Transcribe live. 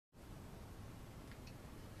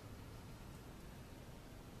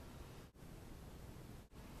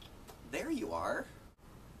there you are.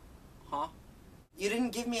 Huh? You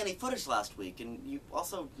didn't give me any footage last week, and you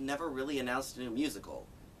also never really announced a new musical.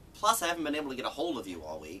 Plus, I haven't been able to get a hold of you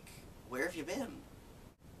all week. Where have you been?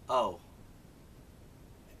 Oh.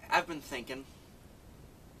 I've been thinking.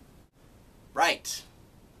 Right.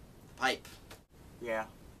 The pipe. Yeah.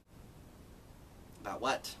 About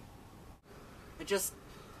what? I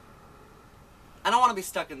don't want to be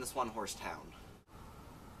stuck in this one-horse town.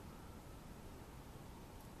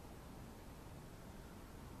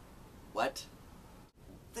 What?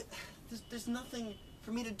 There's nothing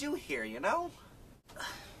for me to do here, you know?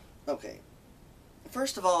 Okay.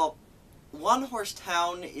 First of all, one-horse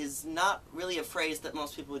town is not really a phrase that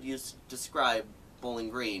most people would use to describe Bowling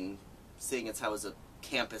Green, seeing as how it's a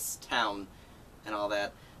campus town and all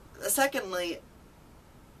that. Secondly,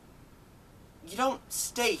 you don't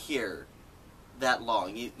stay here that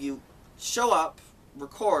long. You show up,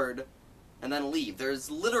 record, and then leave.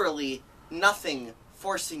 There's literally nothing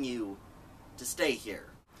forcing you to stay here.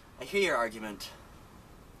 I hear your argument,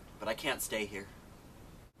 but I can't stay here.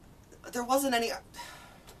 There wasn't any...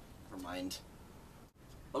 Never mind.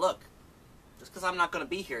 But look, just because I'm not going to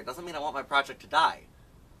be here doesn't mean I want my project to die.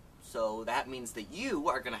 So that means that you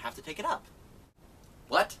are going to have to take it up.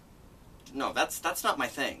 What? No, that's not my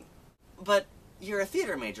thing. But you're a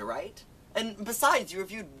theater major, right? And besides, you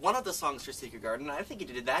reviewed one of the songs for Secret Garden, and I think you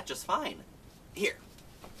did that just fine. Here.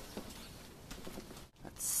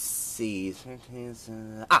 Let's see.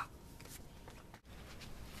 Ah!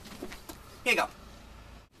 Here you go.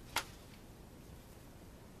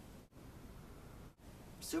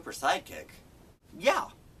 Super Sidekick? Yeah,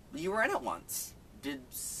 you were in it once. Did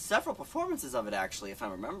several performances of it, actually, if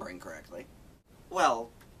I'm remembering correctly. Well,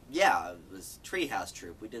 yeah, it was Treehouse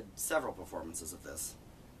Troupe. We did several performances of this.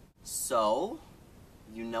 So,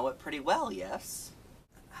 you know it pretty well, yes?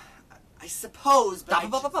 I suppose, but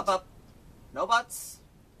No buts.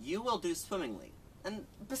 You will do swimmingly. And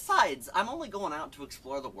besides, I'm only going out to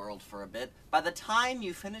explore the world for a bit. By the time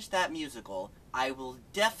you finish that musical, I will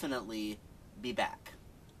definitely be back.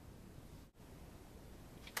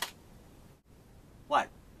 What?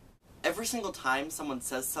 Every single time someone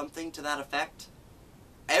says something to that effect,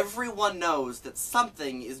 everyone knows that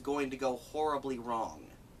something is going to go horribly wrong.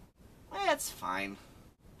 It's fine.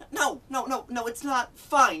 No, it's not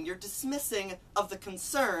fine. Your dismissing of the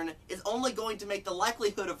concern is only going to make the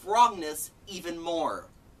likelihood of wrongness even more.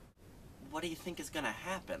 What do you think is gonna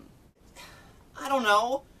happen? I don't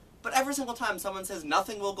know, but every single time someone says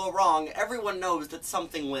nothing will go wrong, everyone knows that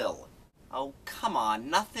something will. Oh, come on,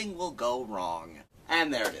 nothing will go wrong.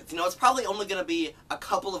 And there it is. You know, it's probably only going to be a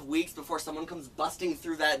couple of weeks before someone comes busting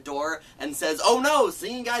through that door and says, "Oh no,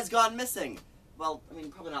 singing guy's gone missing." Well, I mean,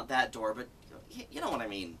 probably not that door, but you know what I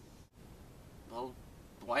mean. Well,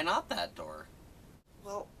 why not that door?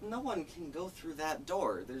 Well, no one can go through that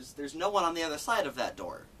door. There's no one on the other side of that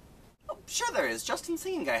door. Oh, sure there is. Justin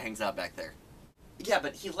Singing Guy hangs out back there. Yeah,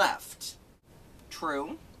 but he left.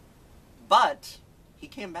 True. But he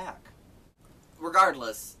came back.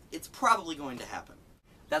 Regardless, it's probably going to happen.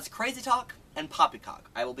 That's Crazy Talk and Poppycock.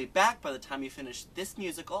 I will be back by the time you finish this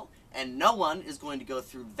musical, and no one is going to go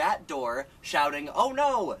through that door shouting, "Oh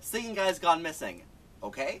no, Singing Guy's gone missing."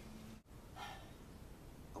 Okay?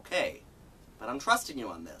 Okay, but I'm trusting you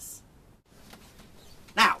on this.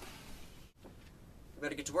 Now, you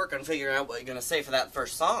better get to work on figuring out what you're going to say for that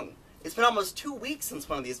first song. It's been almost 2 weeks since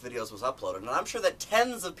one of these videos was uploaded, and I'm sure that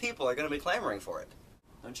tens of people are going to be clamoring for it.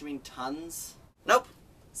 Don't you mean tons? Nope.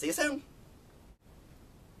 See you soon.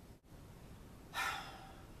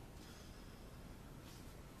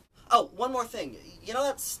 Oh, one more thing. You know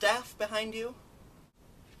that staff behind you?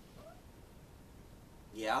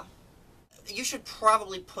 Yeah? You should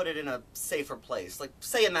probably put it in a safer place. Like,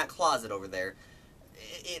 say in that closet over there.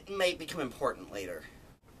 It may become important later.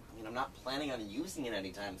 I mean, I'm not planning on using it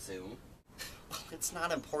anytime soon. It's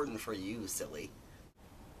not important for you, silly.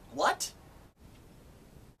 What?